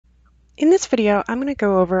In this video, I'm going to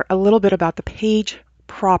go over a little bit about the Page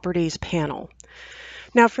Properties panel.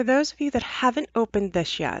 Now, for those of you that haven't opened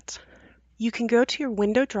this yet, you can go to your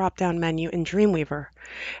window drop-down menu in Dreamweaver,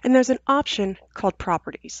 and there's an option called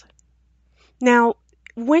Properties. Now,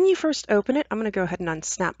 when you first open it, I'm going to go ahead and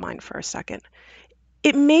unsnap mine for a second.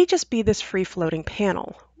 It may just be this free-floating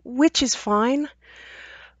panel, which is fine.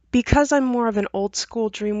 Because I'm more of an old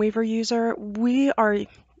school Dreamweaver user, we are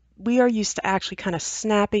used to actually kind of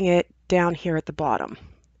snapping it down here at the bottom.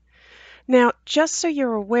 Now, just so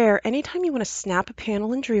you're aware, anytime you want to snap a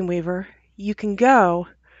panel in Dreamweaver, you can go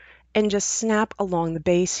and just snap along the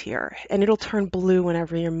base here, and it'll turn blue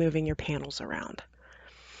whenever you're moving your panels around.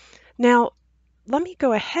 Now, let me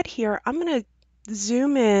go ahead here. I'm going to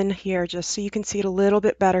zoom in here just so you can see it a little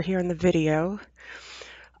bit better here in the video.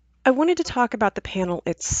 I wanted to talk about the panel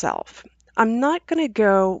itself. I'm not going to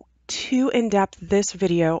go too in-depth this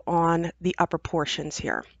video on the upper portions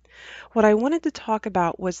here. What I wanted to talk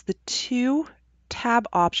about was the two tab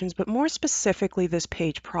options, but more specifically this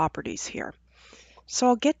page properties here. So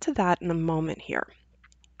I'll get to that in a moment here.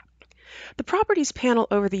 The properties panel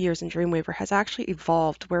over the years in Dreamweaver has actually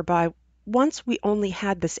evolved, whereby once we only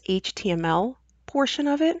had this HTML portion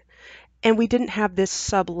of it, and we didn't have this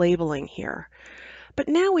sub-labeling here. But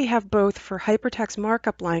now we have both for hypertext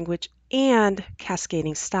markup language and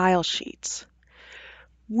cascading style sheets.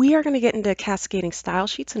 We are going to get into cascading style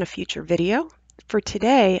sheets in a future video. For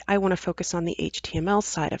today, I want to focus on the HTML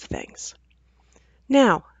side of things.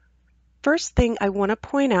 Now, first thing I want to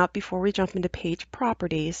point out before we jump into page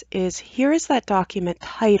properties is here is that document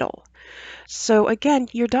title. So again,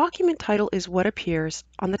 your document title is what appears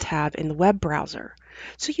on the tab in the web browser.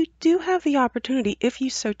 So you do have the opportunity, if you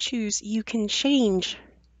so choose, you can change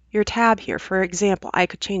your tab here. For example, I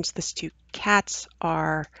could change this to Cats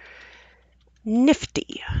Are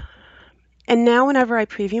Nifty. And now whenever I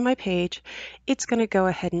preview my page, it's going to go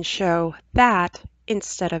ahead and show that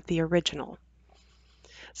instead of the original.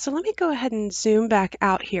 So let me go ahead and zoom back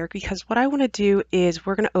out here, because what I want to do is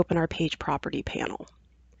we're going to open our page property panel.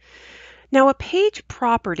 Now a page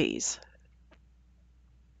properties,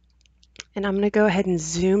 and I'm going to go ahead and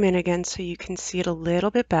zoom in again so you can see it a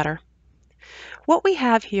little bit better. What we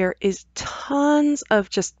have here is tons of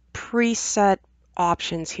just preset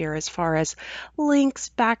options here as far as links,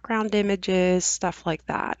 background images, stuff like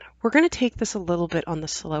that. We're going to take this a little bit on the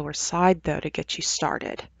slower side though to get you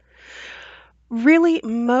started. Really,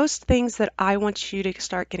 most things that I want you to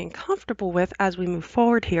start getting comfortable with as we move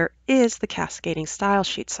forward here is the cascading style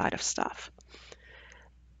sheet side of stuff.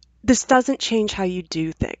 This doesn't change how you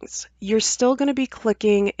do things. You're still going to be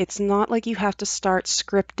clicking. It's not like you have to start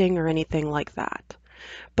scripting or anything like that.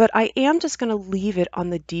 But I am just going to leave it on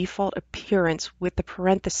the default appearance with the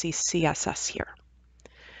parentheses CSS here.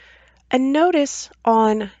 And notice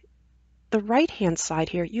on the right-hand side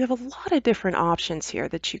here, you have a lot of different options here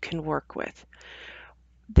that you can work with.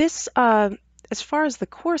 This, as far as the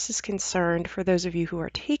course is concerned, for those of you who are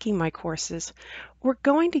taking my courses, we're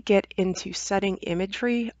going to get into setting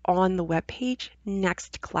imagery on the web page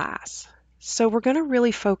next class. So we're going to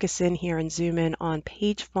really focus in here and zoom in on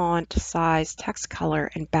page font, size, text color,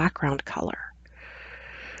 and background color.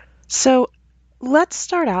 So let's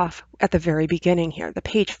start off at the very beginning here, the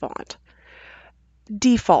page font.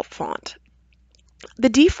 Default font. The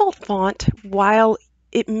default font, while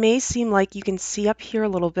it may seem like you can see up here a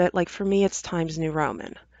little bit, like for me it's Times New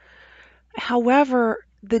Roman. However,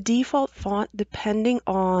 the default font, depending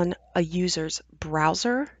on a user's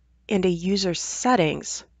browser and a user's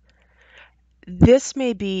settings, this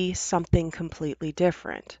may be something completely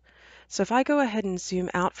different. So if I go ahead and zoom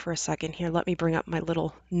out for a second here, let me bring up my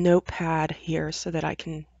little notepad here so that I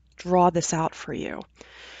can draw this out for you.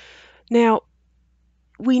 Now,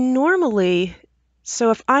 we normally,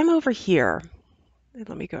 so if I'm over here,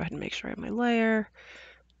 let me go ahead and make sure I have my layer.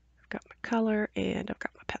 I've got my color and I've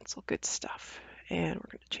got my pencil. Good stuff. And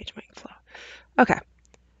we're going to change my flow. Okay.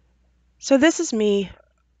 So this is me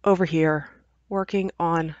over here working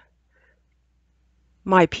on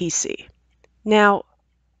my PC. Now,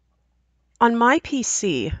 on my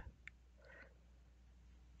PC,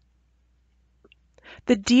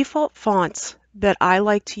 the default fonts that I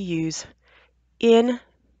like to use in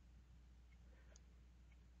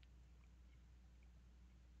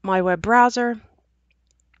my web browser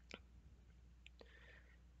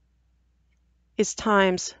is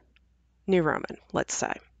Times New Roman, let's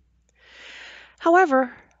say.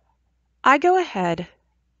 However, I go ahead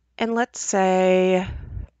and let's say,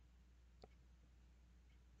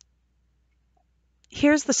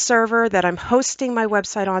 here's the server that I'm hosting my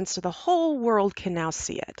website on so the whole world can now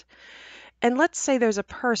see it. And let's say there's a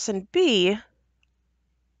person B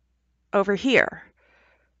over here.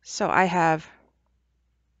 So I have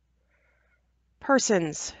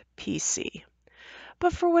person's PC.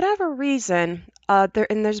 But for whatever reason,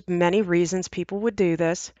 and there's many reasons people would do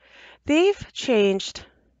this, they've changed,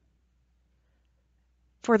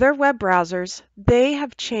 for their web browsers, they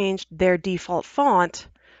have changed their default font,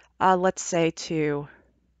 let's say to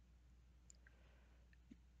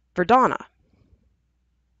Verdana.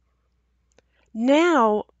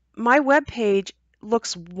 Now, my web page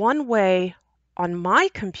looks one way on my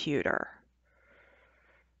computer,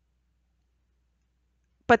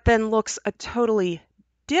 but then looks a totally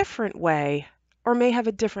different way or may have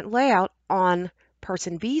a different layout on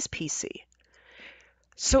person B's PC.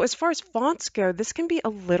 So as far as fonts go, this can be a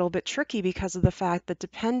little bit tricky because of the fact that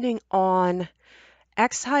depending on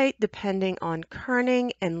X height, depending on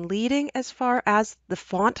kerning and leading as far as the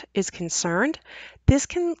font is concerned, this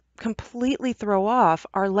can completely throw off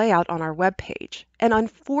our layout on our web page. And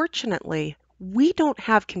unfortunately, we don't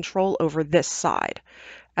have control over this side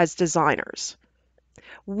as designers.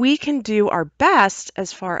 We can do our best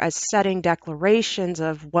as far as setting declarations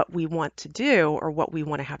of what we want to do or what we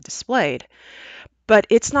want to have displayed. But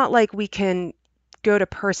it's not like we can go to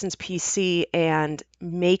person's PC and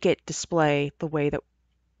make it display the way that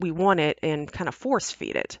we want it and kind of force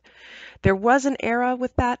feed it. There was an era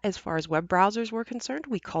with that as far as web browsers were concerned.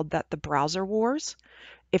 We called that the browser wars.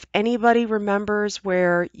 If anybody remembers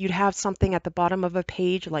where you'd have something at the bottom of a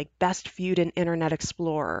page like best viewed in Internet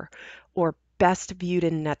Explorer or best viewed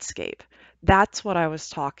in Netscape, that's what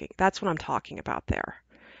I'm talking about there.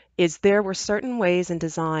 Is there were certain ways and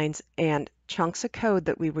designs and chunks of code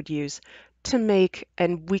that we would use to make,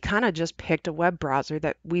 and we kind of just picked a web browser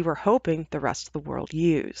that we were hoping the rest of the world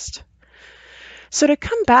used. So to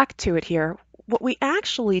come back to it here, what we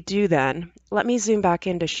actually do then, let me zoom back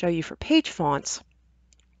in to show you for page fonts.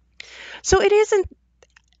 So it isn't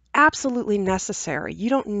absolutely necessary. You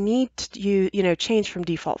don't need to change from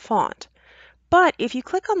default font. But if you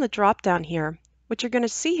click on the drop down here, what you're going to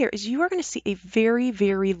see here is you are going to see a very,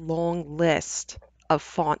 very long list of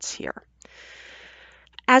fonts here.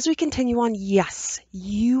 As we continue on, yes,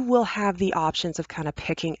 you will have the options of kind of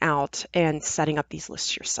picking out and setting up these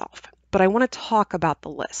lists yourself. But I want to talk about the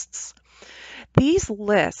lists. These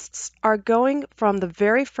lists are going from the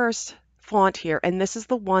very first font here, and this is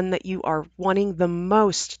the one that you are wanting the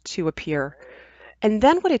most to appear. And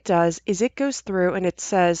then what it does is it goes through and it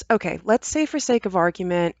says, okay, let's say for sake of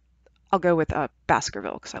argument, I'll go with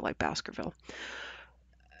Baskerville because I like Baskerville.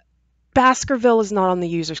 Baskerville is not on the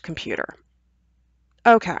user's computer.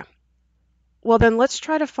 Okay, well then let's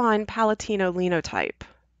try to find Palatino linotype.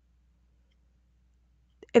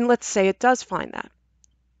 And let's say it does find that.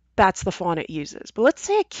 That's the font it uses. But let's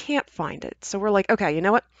say it can't find it. So we're like, okay, you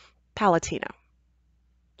know what? Palatino.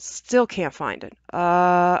 Still can't find it.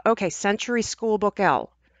 Okay, Century Schoolbook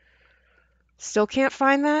L. Still can't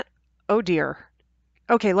find that? Oh dear.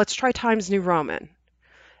 Okay, let's try Times New Roman.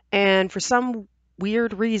 And for some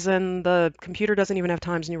weird reason, the computer doesn't even have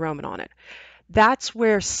Times New Roman on it. That's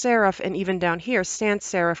where serif, and even down here, sans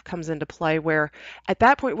serif comes into play, where at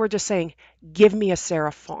that point we're just saying, give me a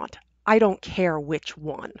serif font. I don't care which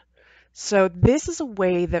one. So this is a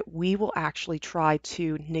way that we will actually try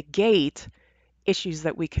to negate issues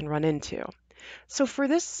that we can run into. So for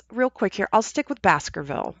this real quick here, I'll stick with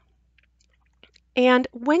Baskerville. And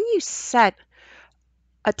when you set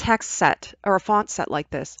a text set or a font set like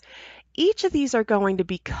this, each of these are going to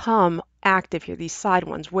become active here, these side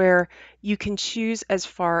ones, where you can choose as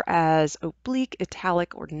far as oblique,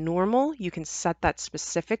 italic, or normal. You can set that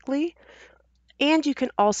specifically, and you can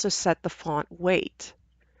also set the font weight.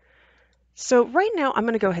 So right now I'm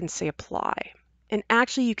going to go ahead and say apply. And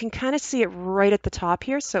actually you can kind of see it right at the top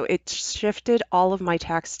here. So it shifted all of my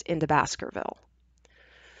text into Baskerville,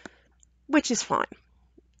 which is fine.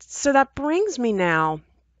 So that brings me now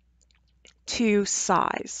to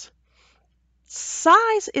size.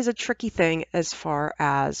 Size is a tricky thing as far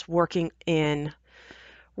as working in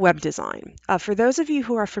web design. For those of you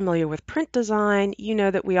who are familiar with print design, you know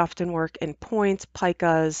that we often work in points,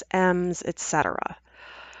 picas, M's, etc.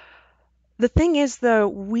 The thing is, though,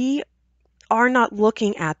 we are not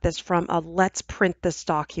looking at this from a let's print this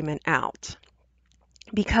document out,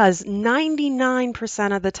 because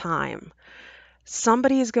 99% of the time,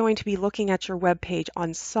 somebody is going to be looking at your web page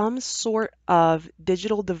on some sort of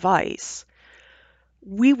digital device.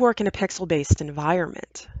 We work in a pixel-based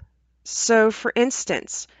environment. So for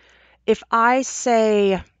instance, if I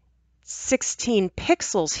say 16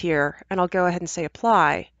 pixels here, and I'll go ahead and say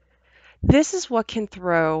apply, this is what can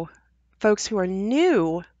throw folks who are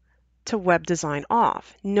new to web design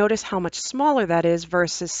off. Notice how much smaller that is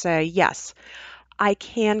versus say, yes, I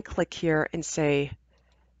can click here and say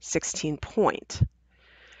 16 point.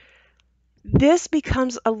 This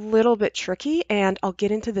becomes a little bit tricky, and I'll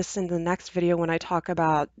get into this in the next video when I talk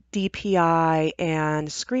about DPI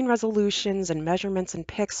and screen resolutions and measurements in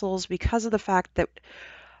pixels, because of the fact that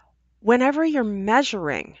whenever you're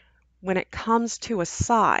measuring, when it comes to a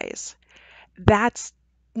size, that's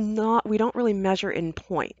not, we don't really measure in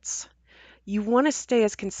points. You want to stay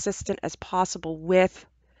as consistent as possible with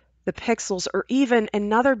the pixels, or even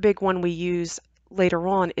another big one we use later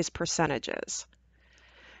on is percentages.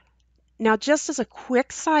 Now, just as a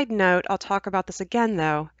quick side note, I'll talk about this again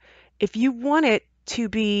though. If you want it to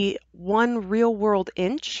be 1 real world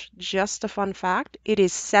inch, just a fun fact, it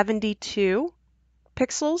is 72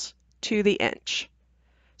 pixels to the inch.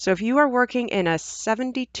 So if you are working in a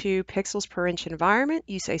 72 pixels per inch environment,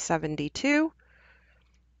 you say 72,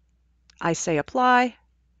 I say apply,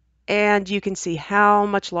 and you can see how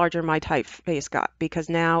much larger my typeface got because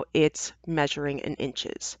now it's measuring in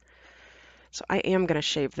inches. So I am going to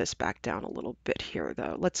shave this back down a little bit here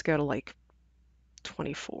though. Let's go to like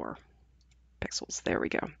 24 pixels. There we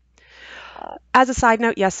go. As a side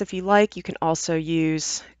note, yes, if you like, you can also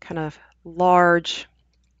use kind of large,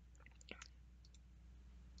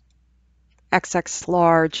 XX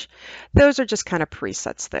large. Those are just kind of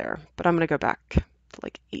presets there, but I'm going to go back to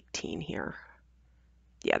like 18 here.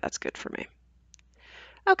 Yeah, that's good for me.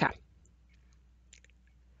 Okay.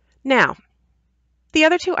 Now, the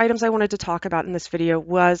other two items I wanted to talk about in this video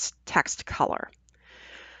was text color.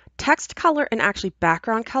 Text color and actually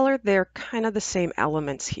background color, they're kind of the same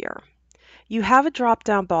elements here. You have a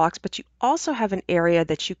drop-down box, but you also have an area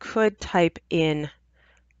that you could type in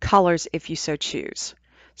colors if you so choose.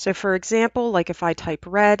 So for example, like if I type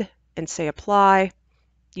red and say apply,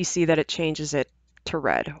 you see that it changes it to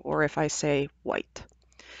red, or if I say white.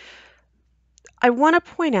 I want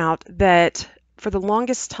to point out that for the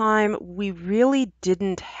longest time, we really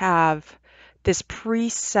didn't have this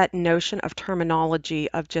preset notion of terminology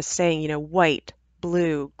of just saying, you know, white,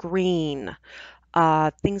 blue, green,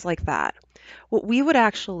 things like that. What we would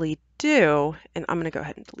actually do, and I'm going to go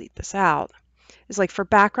ahead and delete this out, is like for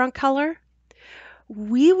background color,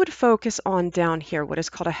 we would focus on down here what is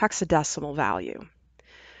called a hexadecimal value.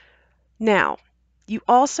 Now, you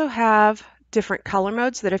also have different color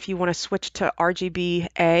modes that if you want to switch to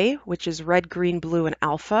RGBA, which is red, green, blue, and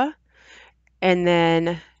alpha, and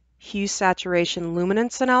then hue, saturation,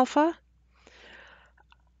 luminance, and alpha.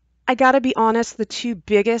 I gotta be honest, the two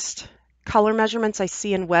biggest color measurements I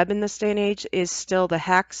see in web in this day and age is still the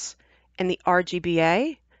hex and the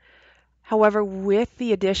RGBA. However, with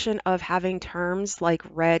the addition of having terms like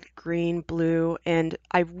red, green, blue, and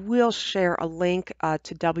I will share a link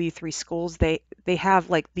to W3 Schools. They have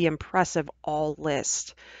like the impressive all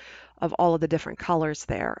list of all of the different colors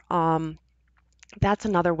there. That's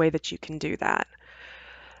another way that you can do that.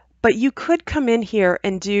 But you could come in here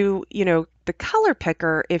and do, you know, the color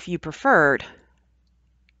picker if you preferred,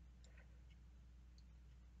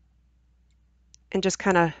 and just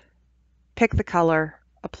kind of pick the color,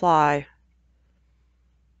 apply,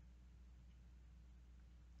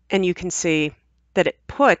 and you can see that it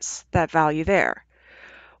puts that value there.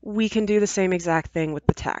 We can do the same exact thing with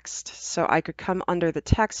the text. So I could come under the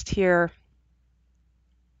text here,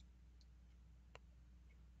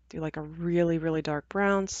 do like a really, really dark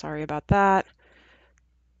brown, sorry about that,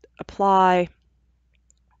 apply,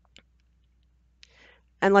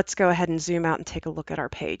 and let's go ahead and zoom out and take a look at our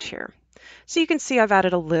page here. So you can see I've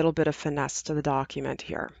added a little bit of finesse to the document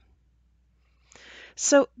here.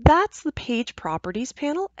 So that's the page properties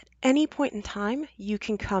panel. At any point in time, you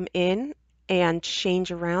can come in and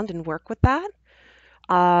change around and work with that.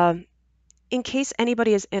 In case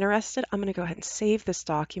anybody is interested, I'm going to go ahead and save this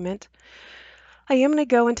document. I am going to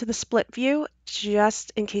go into the split view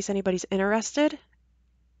just in case anybody's interested.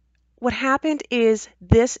 What happened is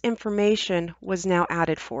this information was now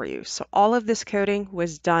added for you. So all of this coding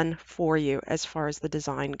was done for you as far as the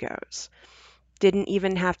design goes. Didn't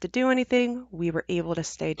even have to do anything. We were able to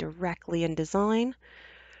stay directly in design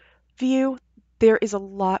view. There is a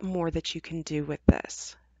lot more that you can do with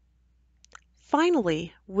this.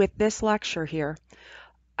 Finally, with this lecture here,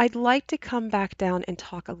 I'd like to come back down and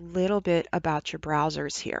talk a little bit about your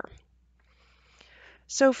browsers here.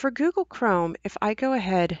 So for Google Chrome, if I go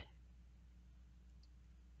ahead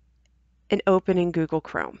and open in Google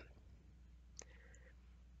Chrome,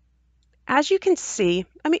 as you can see,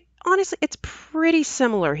 I mean, honestly, it's pretty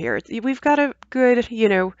similar here. We've got a good, you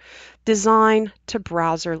know, design to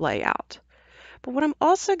browser layout. But what I'm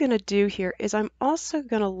also going to do here is I'm also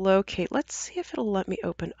going to locate, let's see if it'll let me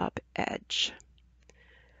open up Edge.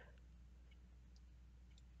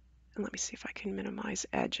 And let me see if I can minimize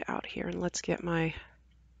Edge out here, and let's get my,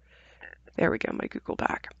 there we go, my Google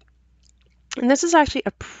back. And this is actually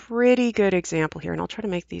a pretty good example here, and I'll try to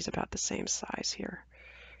make these about the same size here.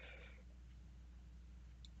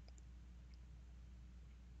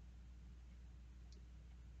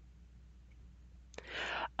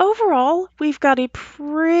 Overall, we've got a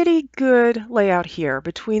pretty good layout here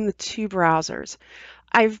between the two browsers.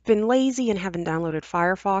 I've been lazy and haven't downloaded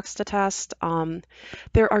Firefox to test.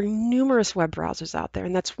 There are numerous web browsers out there,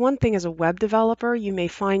 and that's one thing as a web developer you may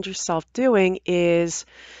find yourself doing is,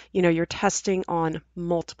 you're testing on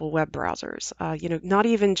multiple web browsers. Not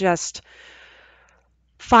even just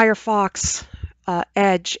Firefox,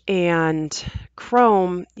 Edge, and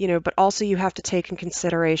Chrome, but also you have to take in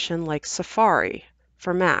consideration like Safari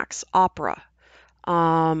for Macs, Opera.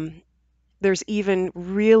 Um, there's even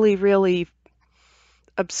really, really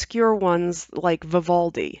obscure ones like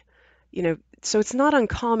Vivaldi. So it's not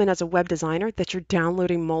uncommon as a web designer that you're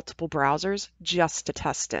downloading multiple browsers just to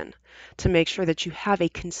test in, to make sure that you have a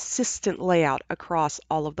consistent layout across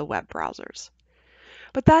all of the web browsers.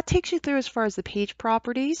 But that takes you through as far as the page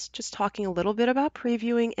properties, just talking a little bit about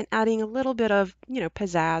previewing and adding a little bit of,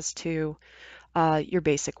 pizzazz to your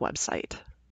basic website.